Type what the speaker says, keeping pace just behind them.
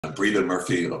Breeda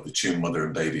Murphy of the Tune Mother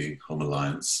and Baby Home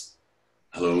Alliance.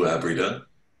 Hello, Breeda.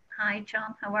 Hi,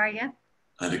 John. How are you?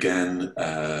 And again,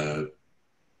 I'm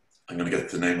going to get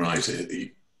the name right.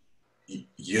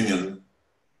 Union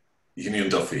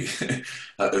Duffy.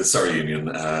 Sorry, Union.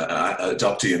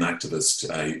 Adoptee and activist.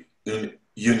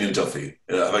 Union Duffy.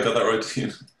 Have I got that right?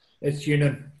 It's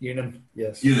Eunan,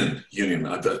 yes. Union.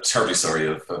 I'm terribly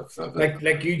sorry.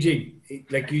 Like Eugene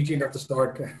at the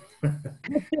start.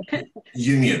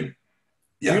 Union.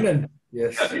 Yeah. Eunan,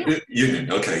 yes.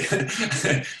 Union,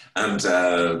 okay. And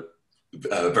a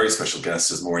very special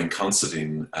guest is Maureen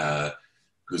Considine,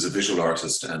 who's a visual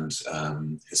artist and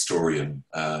historian.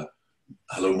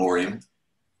 Hello, Maureen.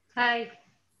 Hi.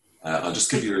 I'll just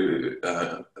give you,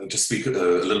 just speak a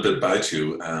little bit about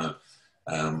you.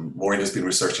 Maureen has been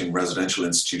researching residential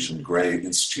institutions'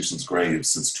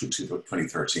 graves since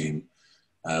 2013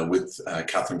 with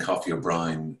Catherine Coffey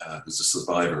O'Brien, who's a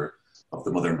survivor of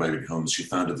the Mother and Baby homes. She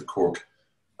founded the Cork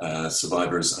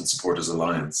Survivors and Supporters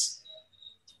Alliance.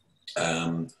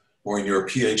 Maureen, you're a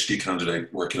PhD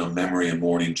candidate working on memory and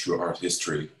mourning through art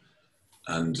history.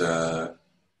 And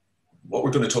what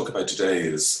we're going to talk about today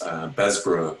is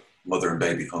Bessborough Mother and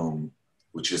Baby Home,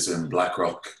 which is in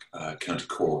Blackrock, County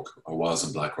Cork, or was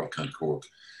in Blackrock, County Cork.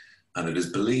 And it is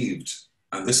believed,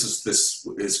 and this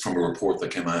is from a report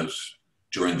that came out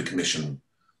during the commission,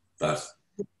 that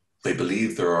they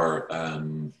believe there are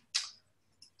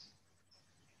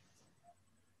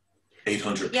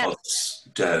 800 plus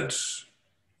dead.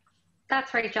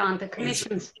 That's right, John. The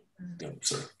commission's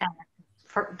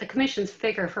the commission's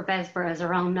figure for Bessborough is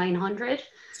around 900.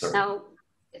 Sorry. Now,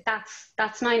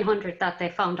 that's 900 that they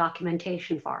found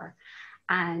documentation for,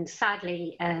 and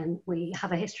sadly, we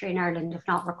have a history in Ireland of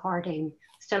not recording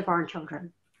stillborn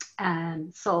children,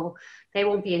 so they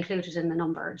won't be included in the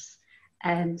numbers.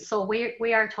 So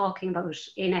we are talking about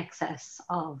in excess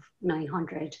of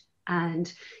 900,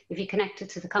 and if you connect it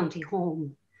to the county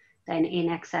home, then in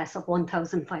excess of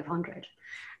 1,500.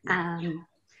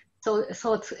 So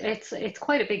it's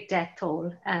quite a big death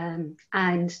toll, and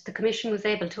the commission was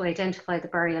able to identify the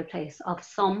burial place of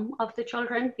some of the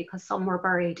children, because some were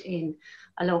buried in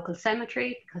a local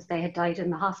cemetery because they had died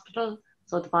in the hospital,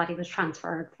 so the body was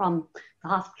transferred from the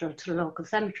hospital to the local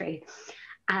cemetery.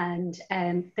 And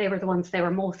they were the ones they were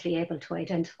mostly able to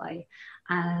identify.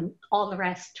 All the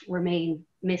rest remain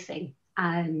missing.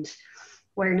 And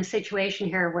we're in a situation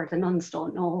here where the nuns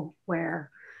don't know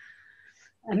where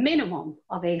a minimum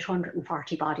of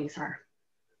 840 bodies are.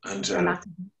 And that's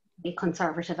a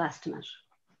conservative estimate.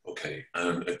 Okay,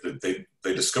 and they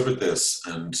discovered this,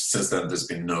 and since then there's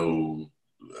been no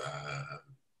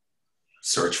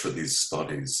search for these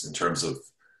bodies in terms of,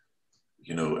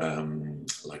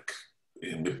 like,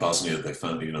 in Bosnia, they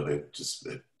found, they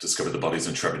discovered the bodies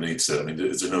in Srebrenica. I mean,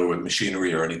 is there no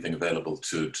machinery or anything available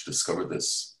to discover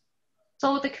this?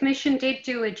 So the commission did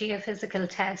do a geophysical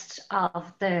test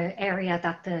of the area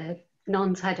that the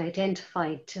nuns had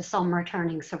identified to some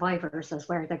returning survivors as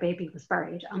where their baby was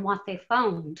buried. And what they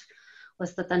found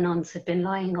was that the nuns had been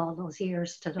lying all those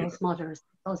years to those mothers.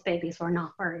 Those babies were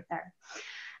not buried there.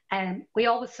 We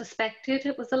always suspected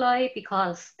it was a lie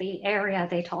because the area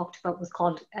they talked about was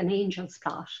called an angel's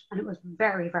plot, and it was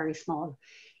very, very small.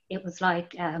 It was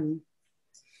like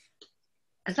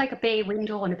it's like a bay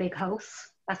window in a big house.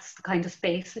 That's the kind of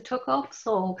space it took up.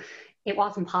 So it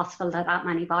wasn't possible that that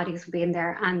many bodies would be in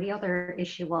there. And the other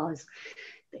issue was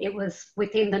it was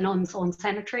within the nuns' own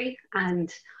cemetery, and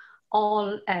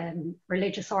all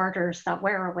religious orders that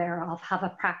we're aware of have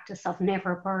a practice of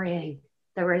never burying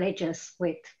the religious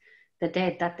with the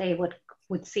dead that they would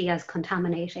see as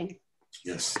contaminating.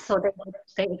 Yes. So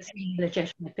they would see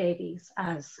legitimate babies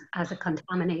as a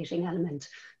contaminating element.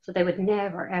 So they would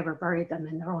never, ever bury them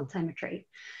in their own cemetery.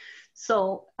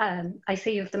 So I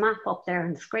see you have the map up there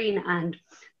on the screen, and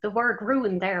the word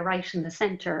ruin there right in the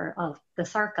center of the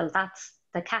circle, that's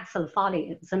the Castle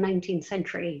Folly. It was a 19th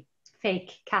century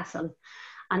fake castle,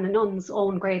 and the nuns'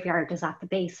 own graveyard is at the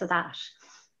base of that.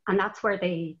 And that's where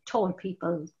they told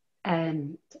people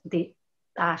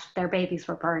that their babies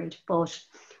were buried. But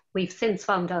we've since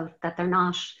found out that they're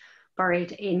not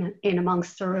buried in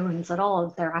amongst the ruins at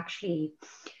all. They're actually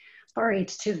buried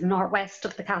to the northwest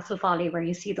of the Castle Folly, where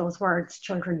you see those words,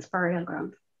 Children's Burial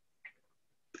Ground.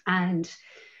 And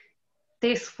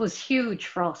this was huge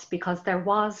for us because there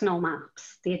was no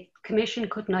maps. The commission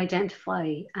couldn't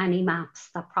identify any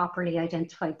maps that properly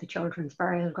identified the Children's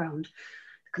Burial Ground.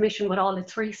 The commission, with all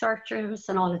its researchers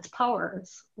and all its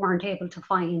powers, weren't able to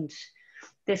find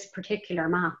this particular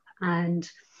map. And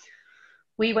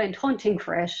we went hunting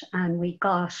for it, and we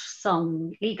got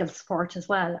some legal support as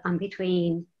well. And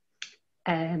between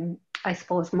I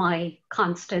suppose my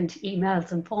constant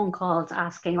emails and phone calls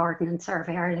asking Ordnance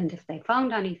Survey Ireland if they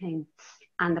found anything,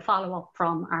 and the follow-up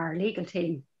from our legal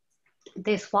team,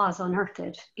 this was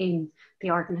unearthed in the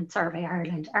Ordnance Survey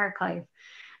Ireland archive.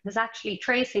 There's actually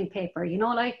tracing paper, you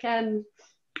know, like when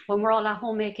we're all at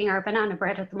home making our banana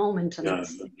bread at the moment. And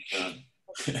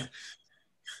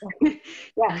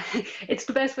yeah, it's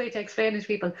the best way to explain it to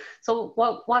people. So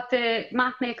what the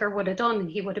map maker would have done,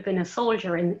 he would have been a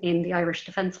soldier in the Irish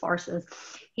Defence Forces.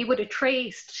 He would have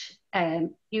traced,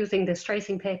 using this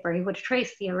tracing paper, he would have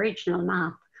traced the original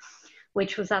map,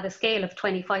 which was at a scale of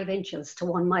 25 inches to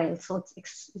 1 mile. So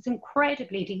it's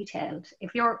incredibly detailed.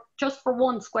 If you're just for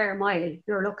 1 square mile,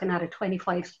 you're looking at a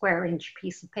 25 square inch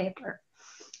piece of paper.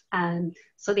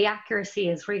 So the accuracy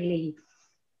is really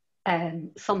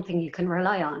something you can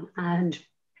rely on. And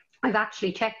I've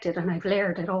actually checked it and I've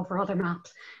layered it over other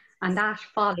maps. And that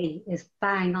folly is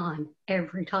bang on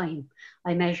every time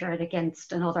I measure it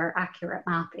against another accurate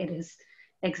map. It is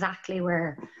exactly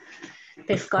where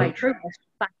this guy drew it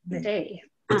back in the day.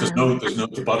 But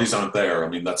the bodies aren't there. I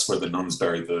mean, that's where the nuns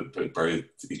bury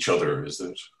each other, is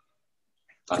it?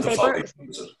 At the folly,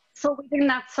 is it? So within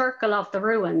that circle of the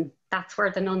ruin, that's where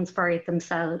the nuns buried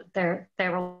themselves, their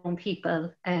own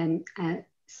people.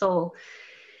 So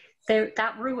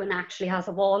that ruin actually has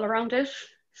a wall around it.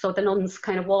 So the nuns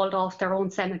kind of walled off their own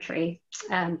cemetery.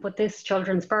 But this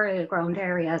children's burial ground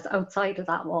area is outside of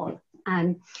that wall.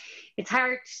 And it's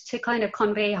hard to kind of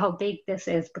convey how big this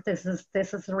is, but this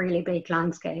is a really big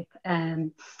landscape.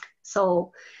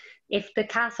 So if the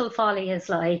Castle Folly is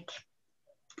like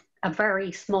a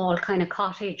very small kind of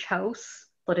cottage house,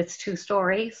 but it's 2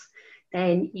 stories,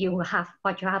 then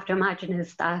what you have to imagine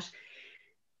is that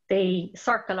the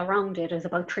circle around it is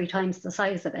about 3 times the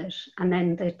size of it. And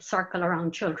then the circle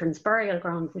around Children's Burial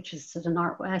Ground, which is to the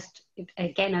northwest,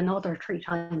 again, another 3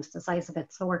 times the size of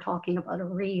it. So we're talking about a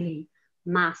really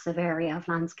massive area of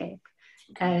landscape.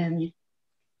 And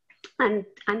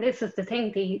this is the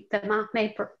thing, the map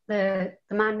maker, the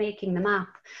man making the map,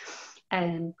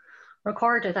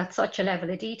 recorded at such a level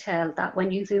of detail that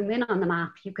when you zoom in on the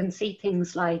map, you can see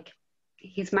things like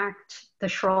he's marked the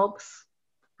shrubs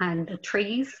and the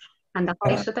trees and the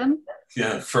height of them.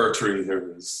 Yeah, fir tree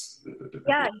there is.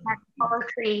 Yeah, he's marked a fir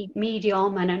tree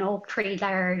medium and an oak tree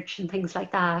large and things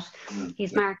like that.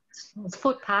 He's marked those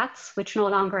footpaths, which no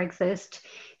longer exist.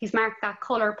 He's marked that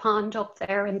colour pond up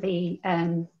there in the,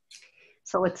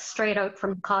 so it's straight out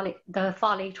from the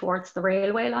Folly towards the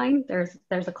railway line. There's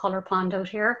a colour pond out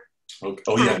here.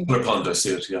 Oh yeah, colour pond, I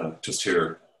see it, yeah, just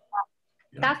here.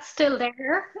 Yeah. That's still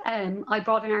there. I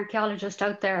brought an archaeologist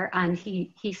out there and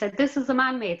he said, this is a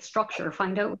man-made structure,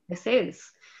 find out what this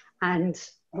is. And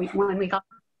when we got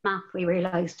the map, we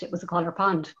realised it was a colour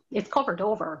pond. It's covered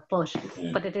over,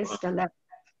 but it is still there.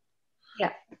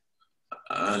 Yeah.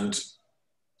 And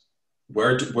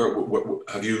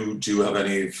do you have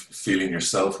any feeling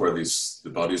yourself where the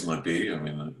bodies might be? I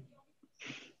mean,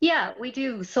 yeah, we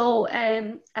do. So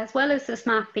as well as this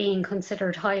map being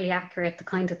considered highly accurate, the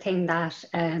kind of thing that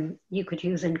you could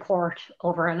use in court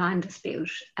over a land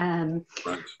dispute, right.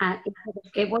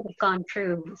 It would have gone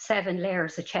through 7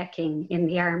 layers of checking in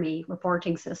the Army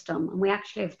reporting system. And we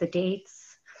actually have the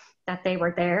dates that they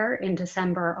were there in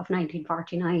December of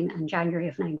 1949 and January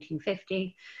of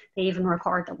 1950. They even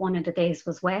record that one of the days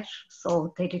was wet,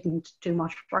 so they didn't do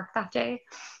much work that day.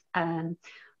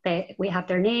 We have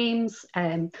their names.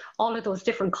 All of those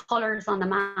different colours on the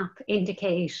map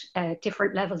indicate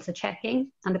different levels of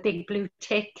checking, and the big blue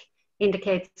tick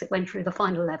indicates it went through the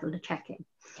final level of checking.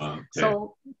 Okay.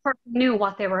 So the person knew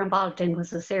what they were involved in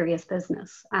was a serious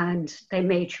business, and they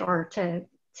made sure to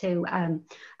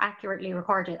accurately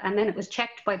record it. And then it was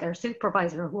checked by their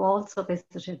supervisor, who also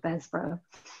visited Bessborough.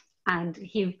 And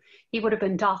he would have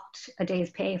been docked a day's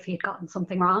pay if he'd gotten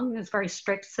something wrong. It was a very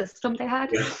strict system they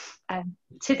had,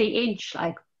 to the inch.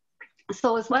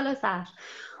 So as well as that,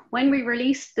 when we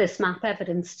released this map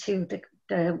evidence to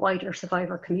the wider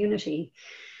survivor community,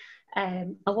 a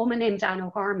woman named Anne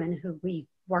O'Gorman, who we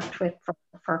worked with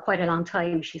for quite a long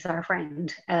time, she's our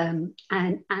friend, and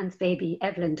Anne's baby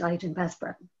Evelyn died in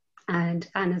Bessborough, and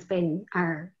Anne has been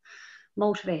our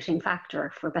motivating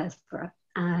factor for Bessborough.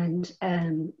 And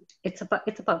it's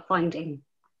about finding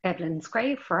Evelyn's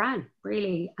grave for Anne,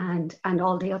 really, and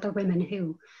all the other women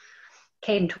who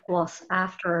came to us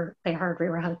after they heard we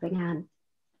were helping Anne.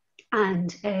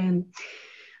 And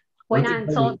when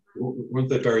Anne saw... Weren't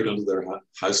they buried under their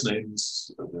house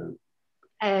names?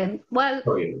 Well,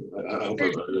 sorry,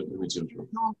 there's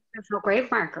no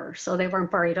grave marker, so they weren't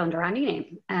buried under any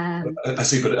name. I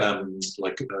see, but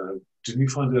didn't you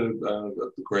find a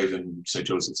grave in St.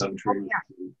 Joseph Cemetery?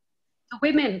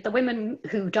 the women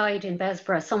who died in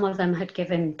Bessborough, some of them had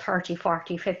given 30,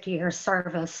 40, 50 years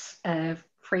service,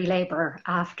 free labour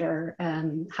after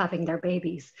having their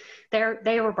babies.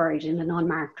 They were buried in an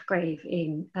unmarked grave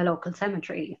in a local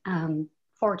cemetery,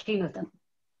 14 of them.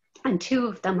 And 2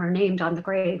 of them are named on the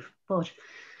grave, but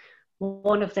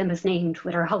one of them is named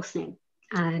with her house name.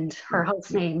 And her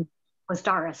house name was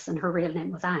Doris and her real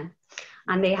name was Anne.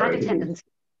 And they had a tendency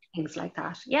to things like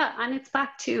that. Yeah, and it's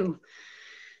back to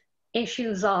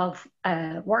issues of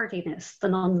worthiness, the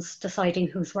nuns deciding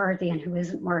who's worthy and who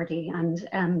isn't worthy.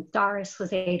 And Doris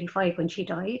was 85 when she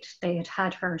died. They had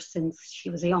had her since she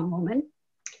was a young woman.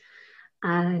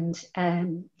 And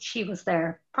she was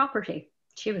their property.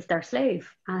 She was their slave.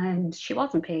 And she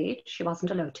wasn't paid. She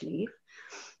wasn't allowed to leave.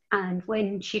 And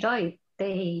when she died,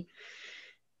 they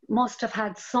must have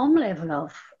had some level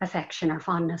of affection or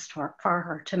fondness for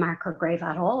her to mark her grave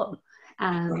at all.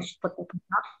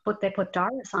 But they put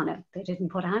Doris on it. They didn't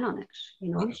put Anne on it,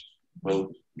 you know. Right.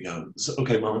 Well, yeah. So,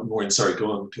 okay, Maureen, sorry,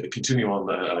 go on. Continue on.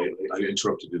 I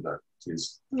interrupted you there,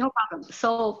 please. No problem.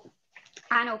 So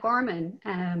Anne O'Gorman,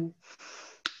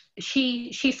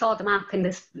 she saw the map in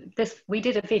this. We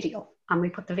did a video and we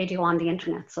put the video on the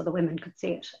internet so the women could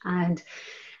see it. And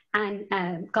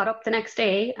got up the next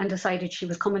day and decided she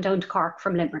was coming down to Cork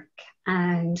from Limerick.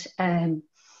 And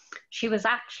she was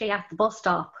actually at the bus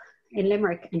stop in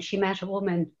Limerick and she met a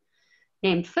woman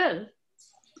named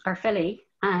Philly,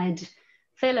 and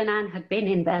Phil and Anne had been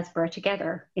in Bessborough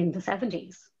together in the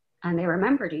 70s and they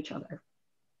remembered each other.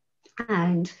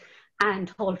 And Anne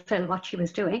told Phil what she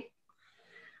was doing.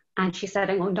 And she said,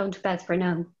 I'm going down to Bessborough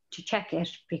now to check it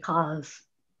because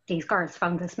these girls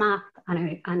found this map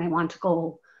and I want to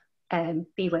go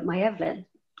be with my Evelyn.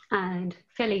 And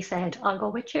Philly said, I'll go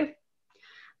with you.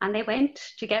 And they went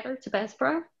together to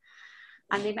Bessborough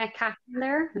and they met Catherine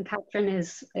there. And Catherine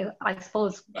is, I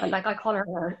suppose, like I call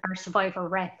her our survivor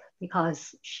rep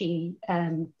because she,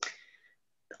 the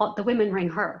women ring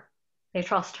her. They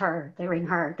trust her, they ring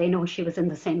her. They know she was in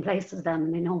the same place as them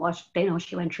and they know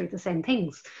she went through the same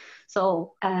things.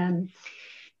 So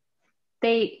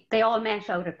they all met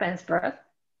out at Bessborough.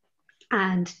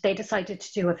 And they decided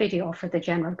to do a video for the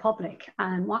general public.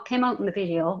 And what came out in the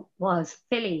video was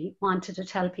Philly wanted to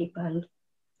tell people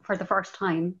for the first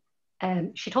time,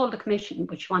 she told the commission,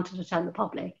 but she wanted to tell the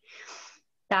public,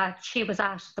 that she was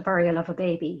at the burial of a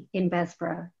baby in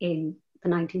Bessborough in the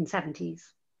 1970s.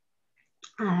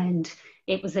 And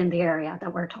it was in the area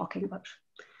that we're talking about.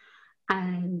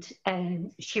 And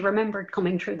she remembered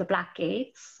coming through the black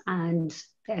gates and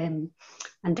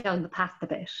down the path a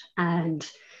bit. And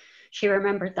she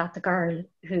remembered that the girl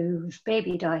whose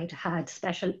baby died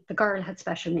the girl had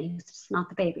special needs, not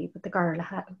the baby, but the girl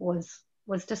was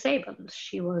disabled.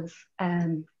 She was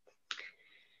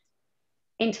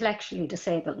intellectually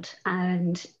disabled.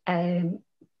 And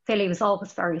Philly was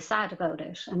always very sad about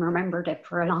it and remembered it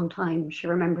for a long time. She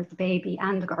remembered the baby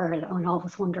and the girl and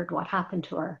always wondered what happened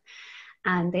to her.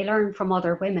 And they learned from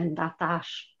other women that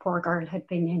poor girl had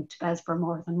been into Bessborough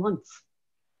more than once.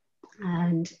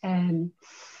 And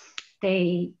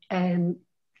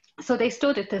so they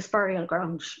stood at this burial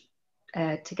ground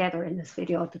together in this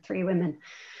video, the 3 women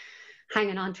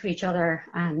hanging on to each other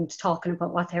and talking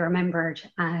about what they remembered.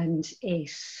 And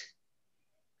it's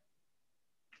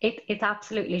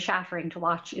absolutely shattering to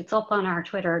watch. It's up on our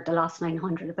Twitter, the Lost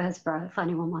 900 of Bessborough, if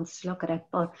anyone wants to look at it.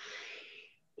 But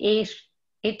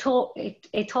it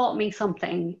taught me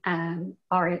something,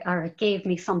 or it gave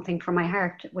me something from my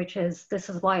heart, which is, this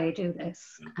is why I do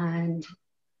this. And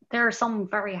there are some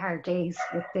very hard days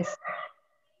with this,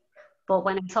 but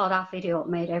when I saw that video, it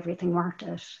made everything worth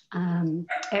it. Absolutely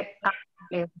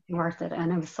everything worth it,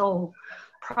 and I was so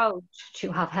proud to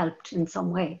have helped in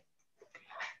some way.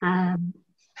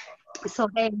 So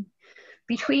then,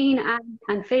 between Anne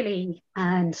and Philly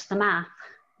and the map,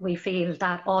 we feel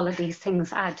that all of these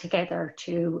things add together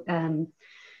to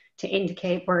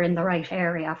indicate we're in the right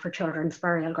area for children's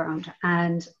burial ground.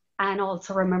 And Anne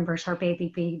also remembers her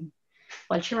baby being,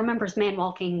 well, she remembers men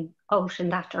walking out in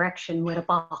that direction with a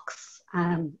box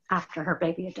after her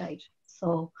baby had died.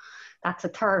 So that's a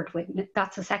third witness,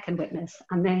 that's a second witness.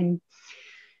 And then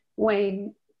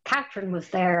when Catherine was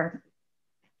there,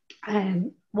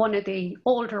 one of the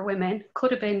older women,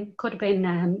 could have been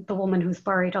the woman who's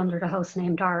buried under the house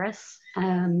named Doris.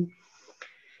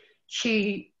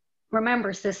 She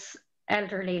remembers this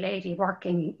elderly lady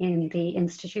working in the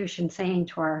institution saying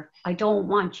to her, I don't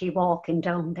want you walking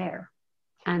down there.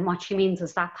 And what she means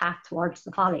is that path towards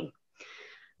the folly.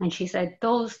 And she said,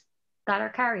 those that are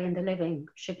carrying the living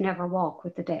should never walk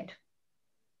with the dead.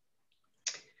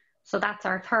 So that's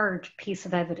our third piece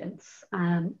of evidence.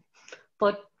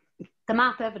 But the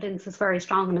map evidence is very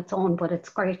strong on its own, but it's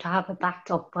great to have it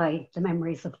backed up by the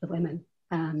memories of the women,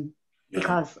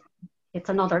 because it's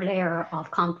another layer of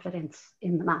confidence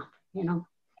in the map, you know.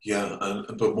 Yeah,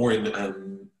 but Maureen,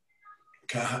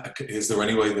 is there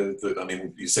any way that I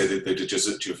mean, you say that they did just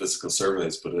geophysical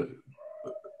surveys, but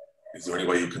is there any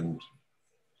way you can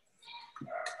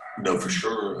know for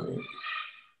sure?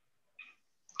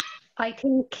 I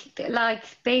think, like,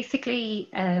 basically,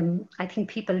 I think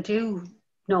people do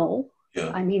know.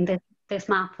 Yeah. I mean, this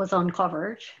map was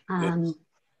uncovered. Yes.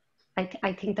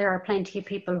 I think there are plenty of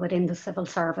people within the civil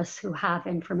service who have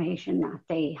information that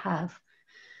they have.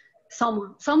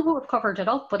 Some who have covered it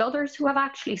up, but others who have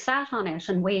actually sat on it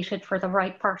and waited for the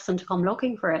right person to come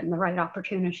looking for it and the right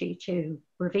opportunity to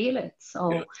reveal it.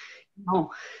 So, you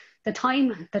know, the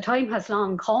time has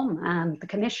long come, and the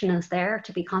commission is there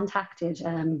to be contacted.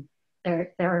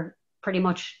 They're pretty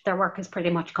much, their work is pretty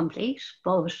much complete.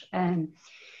 But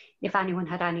if anyone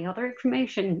had any other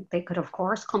information, they could of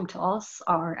course come to us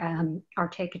or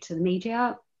take it to the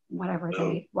media, whatever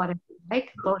they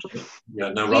like. But yeah,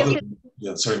 no,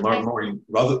 Maureen,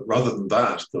 rather than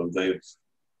that, though, they've,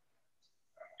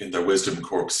 in their wisdom,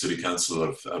 Cork City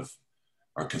Council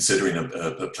are considering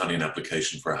a planning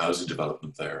application for a housing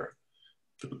development there.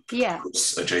 Yeah,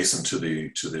 adjacent to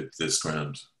this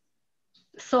ground.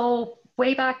 So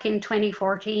way back in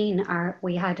 2014,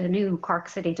 we had a new Cork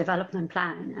City development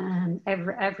plan.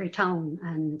 Every town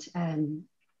and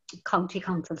county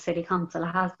council, city council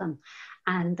has them,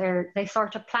 and they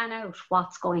sort of plan out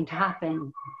what's going to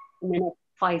happen in the next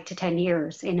 5 to 10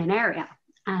 years in an area.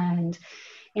 And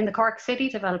in the Cork City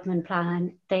development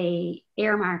plan, they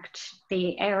earmarked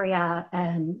the area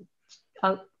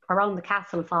out around the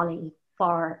Castle Folly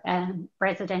for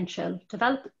residential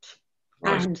development.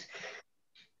 Right. And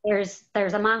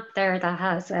there's a map there that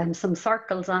has some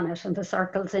circles on it, and the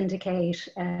circles indicate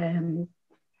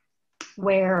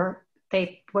where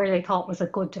they thought was a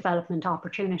good development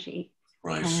opportunity.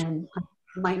 Right. I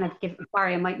mightn't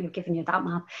have given you that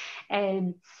map.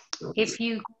 If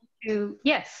you go to,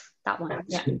 yes, that one.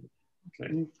 Yeah.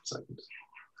 Okay. Second.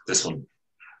 This one.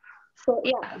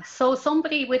 So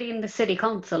somebody within the city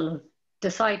council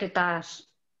decided that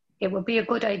it would be a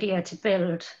good idea to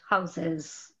build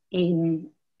houses in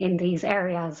these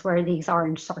areas where these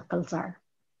orange circles are.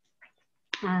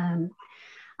 And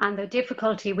the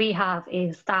difficulty we have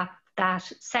is that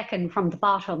second from the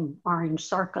bottom orange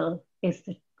circle is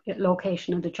the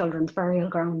location of the children's burial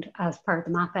ground as per the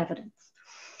map evidence.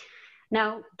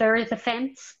 Now, there is a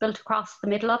fence built across the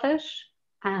middle of it,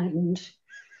 and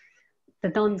the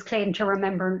nuns claim to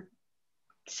remember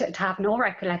to have no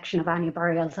recollection of any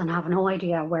burials and have no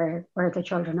idea where the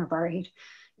children are buried.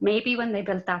 Maybe when they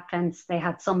built that fence, they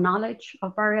had some knowledge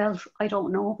of burials. I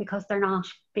don't know, because they're not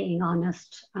being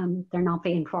honest. They're not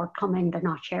being forthcoming. They're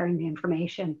not sharing the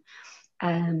information.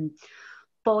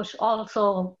 But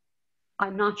also,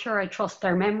 I'm not sure I trust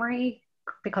their memory,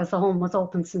 because the home was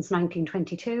open since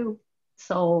 1922.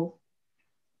 So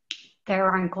there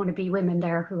aren't going to be women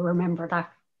there who remember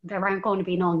that. There aren't going to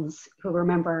be nuns who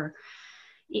remember,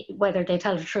 whether they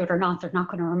tell the truth or not, they're not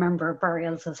going to remember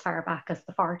burials as far back as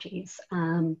the 40s.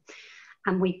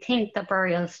 And we think the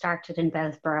burials started in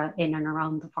Bessborough in and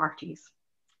around the 40s.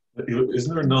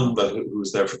 Isn't there a nun who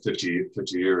was there for 50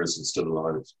 years and still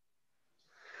alive?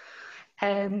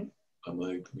 Am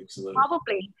I mixing that?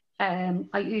 Probably.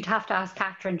 You'd have to ask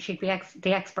Catherine. She'd be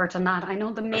the expert on that. I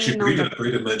know the main. Actually,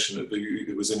 Breeda mentioned it.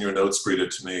 It was in your notes, Breeda,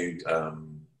 to me,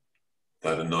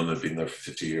 that a nun had been there for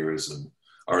 50 years,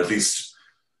 or at least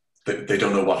they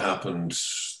don't know what happened.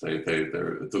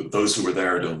 Those who were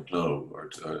there don't know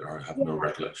or have no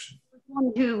recollection.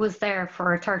 One who was there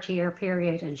for a 30-year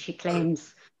period, and she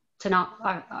claims to not,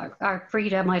 our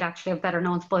Breeda might actually have better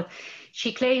notes, but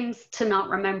she claims to not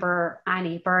remember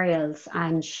any burials,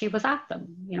 and she was at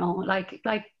them. You know, like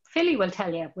Philly will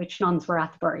tell you which nuns were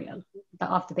at the burial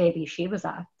of the baby she was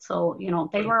at. So, you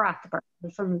know, they were at the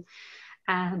burials,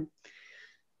 and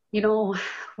you know,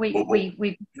 we've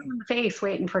been on the face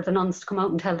waiting for the nuns to come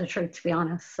out and tell the truth, to be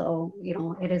honest. So, you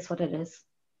know, it is what it is.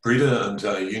 Breeda and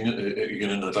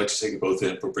Eunan, I'd like to take you both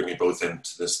in, bring you both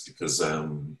into this, because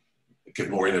give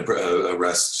Maureen a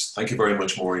rest. Thank you very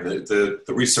much, Maureen. The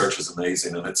research is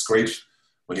amazing, and it's great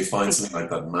when you find something like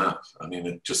that map. I mean,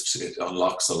 it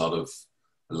unlocks a lot of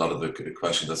the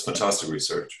questions. That's fantastic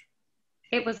research.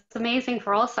 It was amazing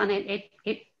for us, and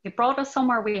it brought us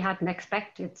somewhere we hadn't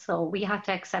expected, so we had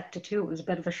to accept it too. It was a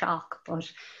bit of a shock, but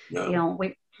you know,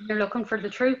 you're looking for the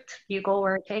truth. You go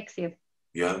where it takes you.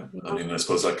 Yeah, I mean, I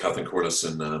suppose like Kathleen Corliss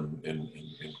in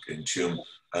Tuam,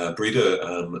 Breeda,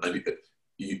 and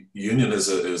Eunan is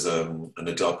an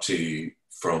adoptee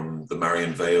from the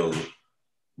Marion Vale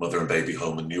mother and baby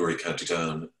home in Newry, County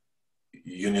Down.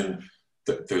 Eunan,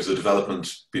 there's a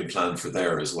development being planned for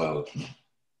there as well.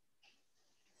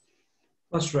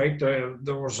 That's right. There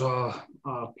was a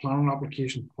planning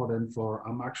application put in for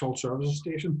a Maxwell services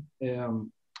station a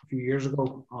few years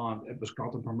ago, and it was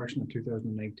granted permission in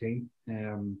 2019.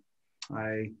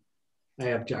 I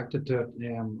objected to it,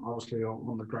 obviously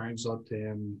on the grounds that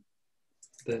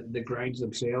the grounds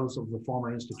themselves of the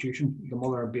former institution, the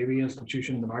mother and baby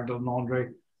institution, the Magdalen Laundry,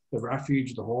 the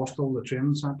refuge, the hostel, the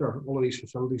training centre, all of these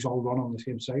facilities all run on the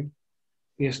same site,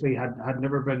 basically had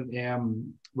never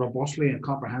been robustly and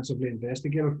comprehensively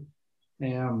investigated.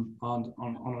 And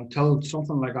until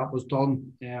something like that was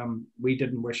done, we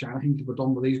didn't wish anything to be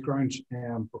done with these grounds,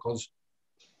 because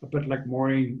a bit like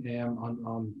Maureen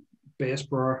on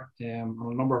Bessborough and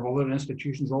a number of other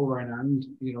institutions all around Ireland,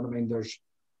 you know what I mean, there's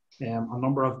a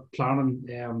number of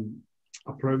planning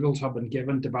approvals have been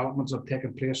given, developments have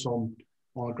taken place on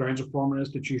the grounds of former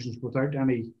institutions without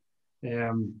any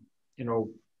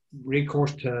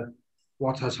recourse to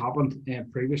what has happened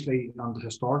previously and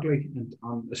historically, and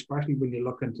especially when you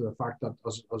look into the fact that,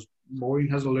 as Maureen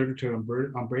has alluded to, and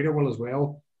Breeda will as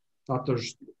well, that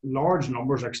there's large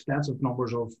numbers, extensive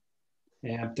numbers of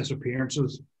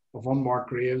disappearances, of unmarked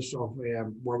graves, of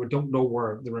where we don't know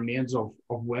where the remains of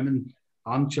women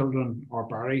and children are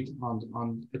buried,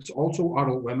 and it's also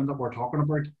adult women that we're talking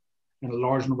about in a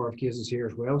large number of cases here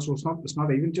as well. So it's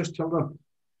not even just children,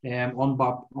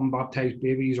 unbaptized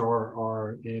babies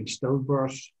or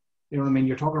stillbirths. You know what I mean?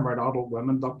 You're talking about adult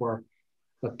women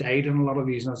that died in a lot of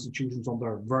these institutions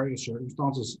under various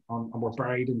circumstances, and were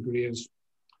buried in graves,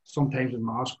 sometimes in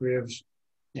mass graves,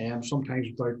 sometimes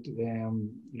without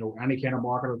any kind of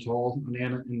marker at all. And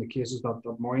then in the cases that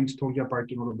Maureen's told you about,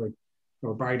 they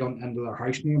were buried under their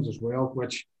house names as well,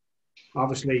 which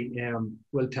obviously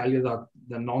will tell you that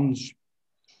the nuns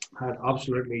had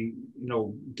absolutely,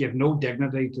 give no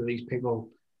dignity to these people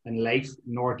in life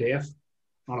nor death.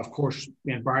 And of course,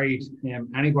 being buried,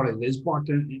 anybody that is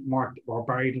marked or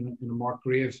buried in a marked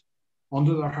grave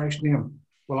under their house name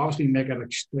will obviously make it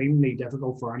extremely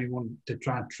difficult for anyone to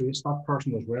try and trace that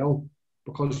person as well,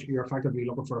 because you're effectively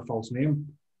looking for a false name.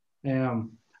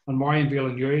 And Marion Vale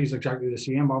and Newry is exactly the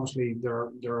same. Obviously,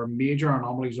 there are major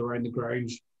anomalies around the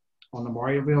grounds, on the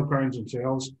Marion Vale grounds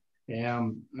themselves,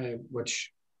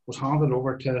 which was handed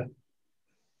over to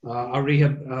a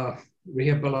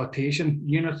rehabilitation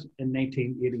unit in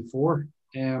 1984.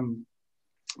 And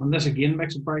this again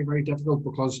makes it very, very difficult,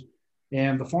 because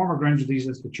the former grounds of these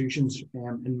institutions,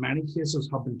 in many cases,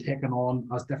 have been taken on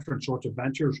as different sorts of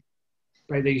ventures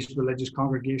by these religious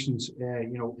congregations,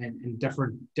 in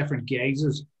different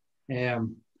guises,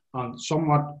 and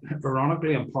somewhat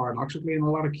ironically and paradoxically in a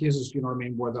lot of cases, you know what I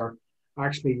mean, where they're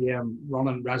actually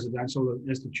running residential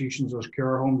institutions as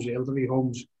care homes, elderly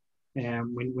homes.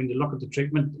 When you look at the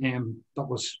treatment that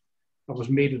was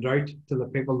meted out to the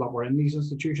people that were in these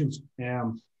institutions,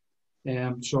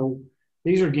 so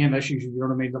these are again issues, you know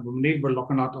what I mean, that we're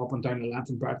looking at up and down the length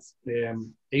and breadth,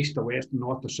 east to west and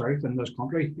north to south in this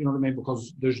country, you know what I mean,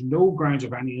 because there's no grounds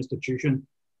of any institution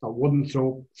that wouldn't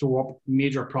throw up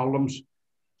major problems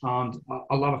and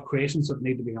a lot of questions that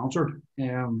need to be answered.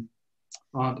 And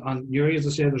Newry, as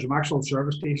I said, there's a Maxwell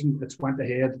service station that's went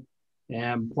ahead.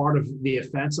 Part of the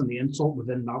offence and the insult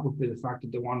within that would be the fact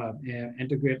that they want to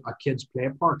integrate a kids' play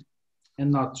park in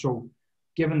that. So,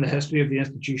 given the history of the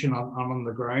institution on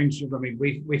the grounds, I mean,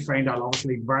 we find that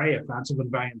obviously very offensive and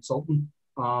very insulting.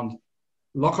 And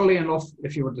luckily enough,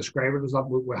 if you would describe it as that,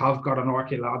 we have got an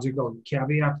archaeological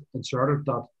caveat inserted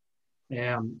that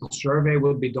a survey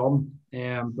will be done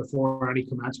before any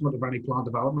commencement of any planned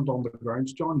development on the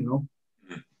grounds, John,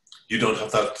 You don't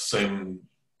have that same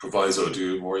proviso,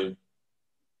 do you, Maureen?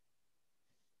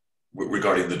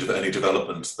 Regarding any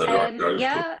developments that are...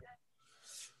 Yeah.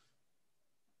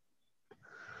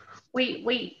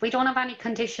 We don't have any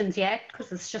conditions yet,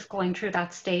 because it's just going through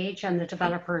that stage and the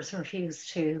developers refuse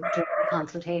to do a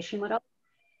consultation with us.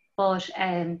 But,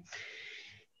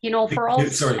 for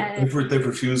us... Sorry, they've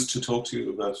refused to talk to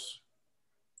you about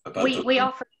we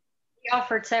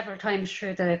offered several times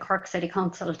through the Cork City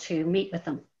Council to meet with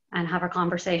them and have a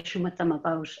conversation with them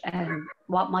about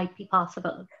what might be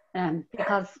possible,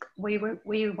 because we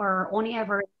were only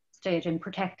ever interested in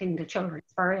protecting the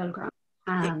children's burial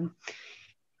ground.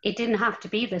 It didn't have to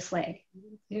be this way.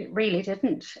 It really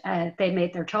didn't. They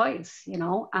made their choice,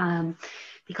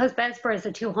 because Bessborough is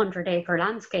a 200-acre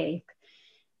landscape.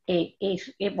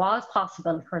 It was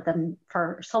possible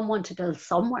for someone to build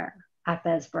somewhere, at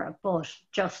Bessborough, but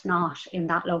just not in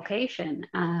that location,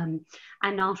 and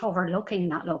not overlooking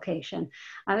that location.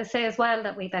 I would say as well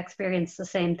that we've experienced the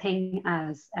same thing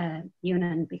as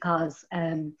Eunan, because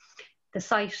the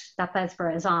site that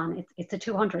Bessborough is on, it's a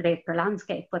 200-acre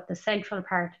landscape, but the central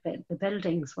part of it, the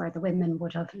buildings where the women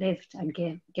would have lived and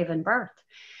given birth,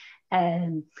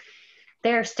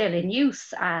 they're still in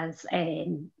use as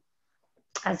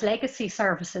legacy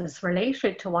services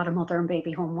related to what a mother and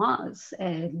baby home was.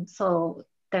 So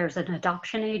there's an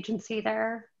adoption agency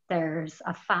there. There's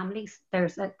a family,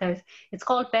 it's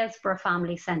called Bessborough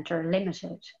Family Centre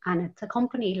Limited, and it's a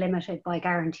company limited by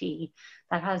guarantee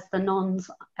that has the nuns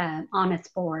on its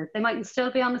board. They mightn't still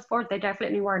be on its board, they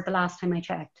definitely were the last time I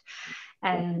checked.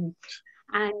 And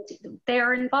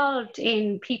they're involved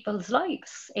in people's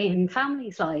lives, in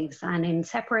families' lives, and in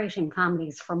separating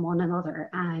families from one another.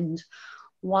 And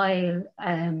while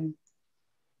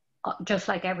just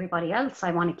like everybody else,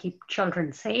 I want to keep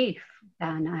children safe,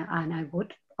 and I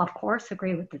would, of course,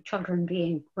 agree with the children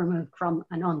being removed from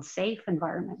an unsafe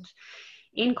environment.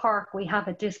 In Cork, we have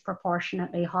a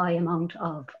disproportionately high amount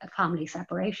of family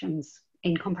separations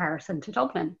in comparison to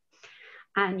Dublin.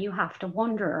 And you have to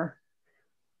wonder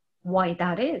why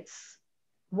that is.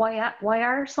 Why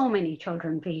are so many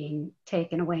children being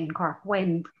taken away in Cork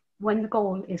when the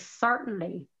goal is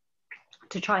certainly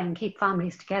to try and keep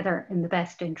families together in the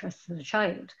best interests of the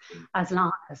child, as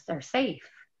long as they're safe?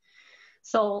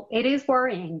 So it is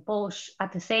worrying, but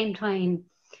at the same time,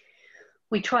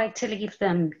 we try to leave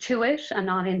them to it and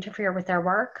not interfere with their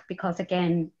work, because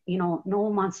again, you know, no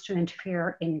one wants to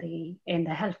interfere in the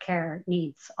healthcare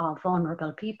needs of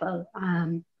vulnerable people.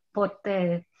 But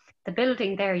the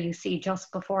building there you see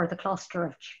just before the cluster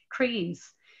of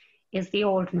trees is the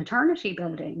old maternity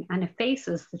building, and it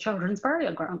faces the children's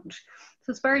burial ground. So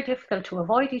it's very difficult to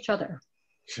avoid each other.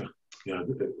 Yeah.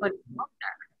 But,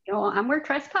 you know, and we're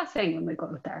trespassing when we go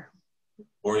out there.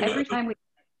 Every time we...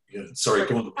 Yeah, sorry,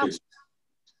 go on, please.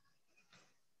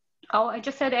 Oh, I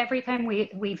just said every time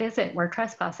we visit, we're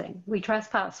trespassing. We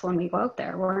trespass when we go out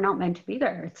there. We're not meant to be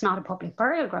there. It's not a public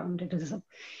burial ground.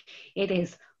 It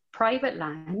is private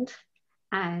land,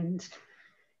 and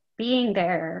being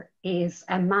there is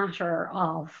a matter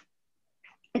of,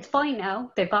 it's fine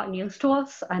now. They've gotten used to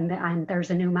us, and there's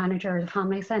a new manager of the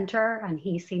family centre, and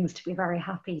he seems to be very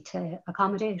happy to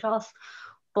accommodate us.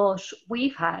 But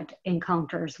we've had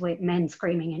encounters with men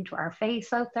screaming into our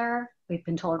face out there. We've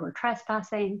been told we're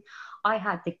trespassing. I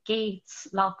had the gates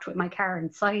locked with my car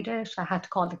inside it. I had to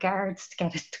call the guards to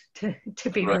get it to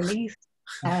be released.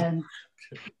 You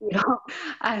know,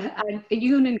 and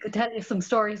Eunan could tell you some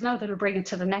stories now that'll bring it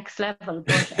to the next level.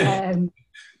 But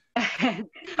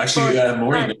actually,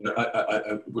 Maureen,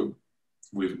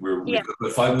 we've got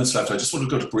about 5 minutes left. I just want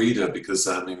to go to Breeda, because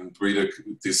I mean, Breeda,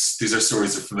 these are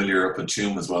stories that are familiar up in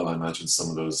Tuam as well. I imagine some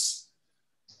of those,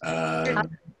 that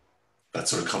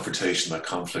sort of confrontation, that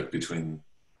conflict between,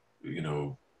 you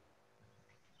know,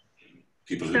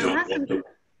 people who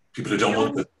don't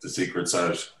want the secrets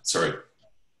out. Sorry.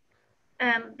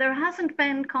 There hasn't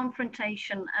been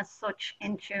confrontation as such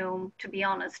in Tuam, to be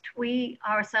honest. We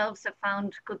ourselves have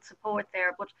found good support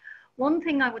there. But one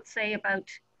thing I would say about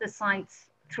the sites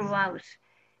throughout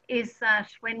is that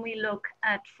when we look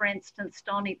at, for instance,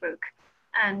 Donnybrook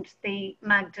and the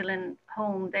Magdalene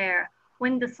home there,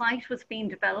 when the site was being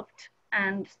developed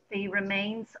and the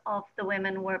remains of the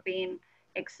women were being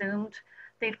exhumed,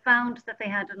 they found that they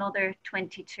had another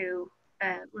 22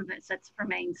 sets of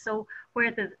remains. So where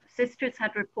the sisters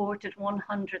had reported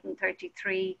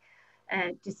 133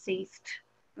 deceased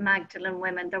Magdalene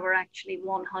women, there were actually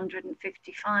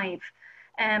 155.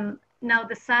 Now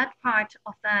the sad part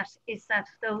of that is that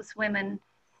those women,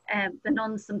 the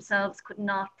nuns themselves, could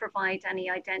not provide any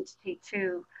identity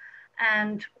to,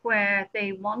 and where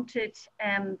they wanted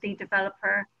the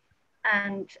developer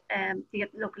and the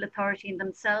local authority in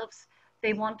themselves,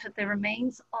 they wanted the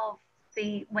remains of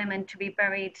the women to be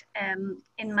buried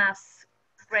in mass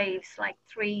graves, like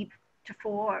 3 to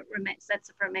 4 sets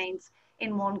of remains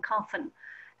in one coffin.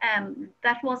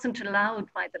 That wasn't allowed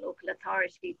by the local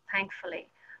authority, thankfully.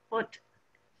 But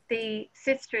the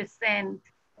sisters then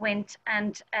went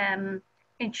and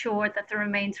ensured that the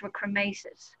remains were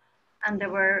cremated and they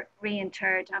were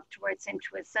reinterred afterwards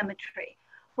into a cemetery.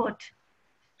 But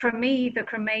for me, the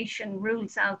cremation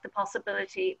rules out the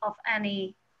possibility of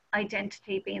any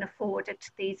identity being afforded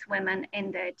to these women in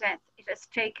their death. It has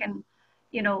taken,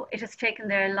 you know, it has taken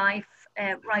their life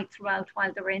right throughout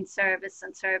while they were in service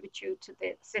and servitude to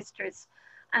the sisters,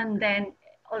 and then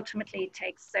ultimately it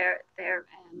takes their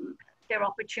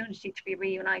opportunity to be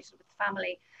reunited with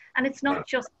family. And it's not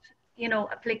just, you know,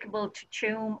 applicable to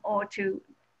Tuam or to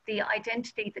the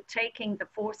identity, the taking, the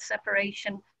forced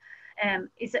separation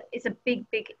is a big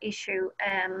issue.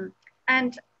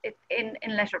 And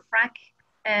in Letterfrack,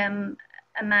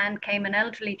 a man came, an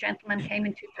elderly gentleman came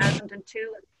in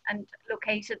 2002 and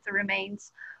located the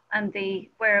remains and the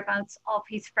whereabouts of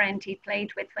his friend he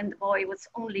played with when the boy was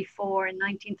only 4 in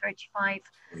 1935.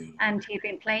 And he'd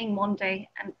been playing one day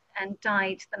and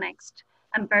died the next,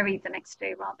 and buried the next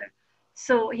day rather.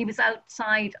 So he was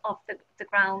outside of the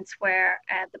grounds where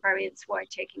the burials were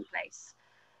taking place.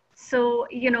 So,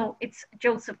 you know, it's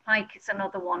Joseph Pike is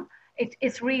another one.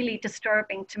 It's really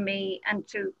disturbing to me and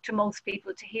to most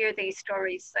people to hear these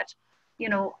stories that, you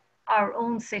know, our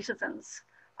own citizens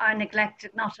are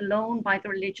neglected, not alone by the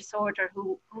religious order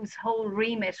whose whole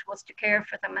remit was to care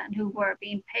for them and who were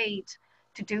being paid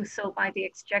to do so by the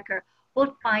Exchequer,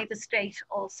 but by the state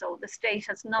also. The state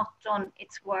has not done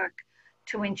its work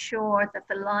to ensure that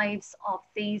the lives of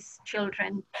these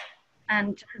children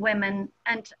and women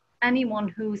and anyone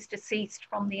who's deceased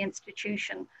from the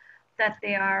institution, that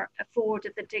they are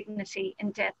afforded the dignity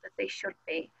in death that they should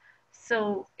be.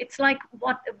 So it's like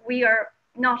what we are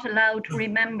not allowed to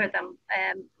remember them.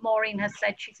 Maureen has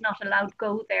said she's not allowed to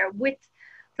go there with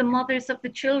the mothers of the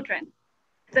children.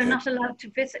 They're not allowed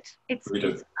to visit. It's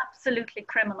absolutely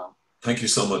criminal. Thank you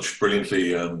so much.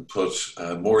 Brilliantly put.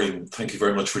 Maureen, thank you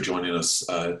very much for joining us.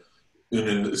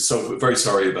 Eunan, so very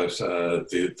sorry about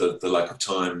the lack of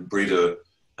time. Breeda,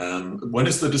 when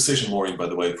is the decision, Maureen, by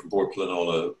the way, from Bord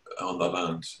Planola on that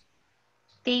land?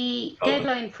 The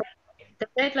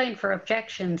deadline for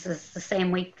objections is the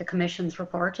same week the Commission's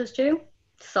report is due.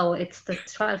 So it's the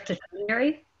 12th of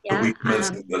January. Yeah. The week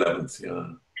commencing the 11th,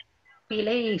 yeah. Be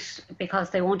late because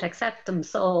they won't accept them.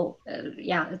 So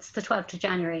yeah, it's the 12th of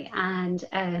January and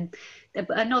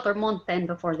another month then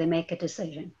before they make a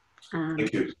decision.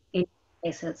 Thank you. In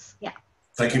cases, yeah.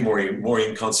 Thank you, Maureen.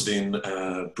 Maureen Considine,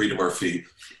 Breeda Murphy,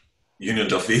 Eunan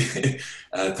Duffy.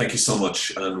 Thank you so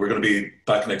much. And we're going to be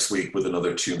back next week with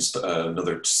another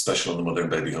another special on the mother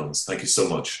and baby homes. Thank you so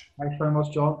much. Thanks very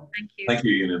much, John. Thank you. Thank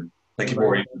you, Eunan. Thank you,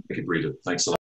 Maureen. Thank you, Breeda. Thanks a lot.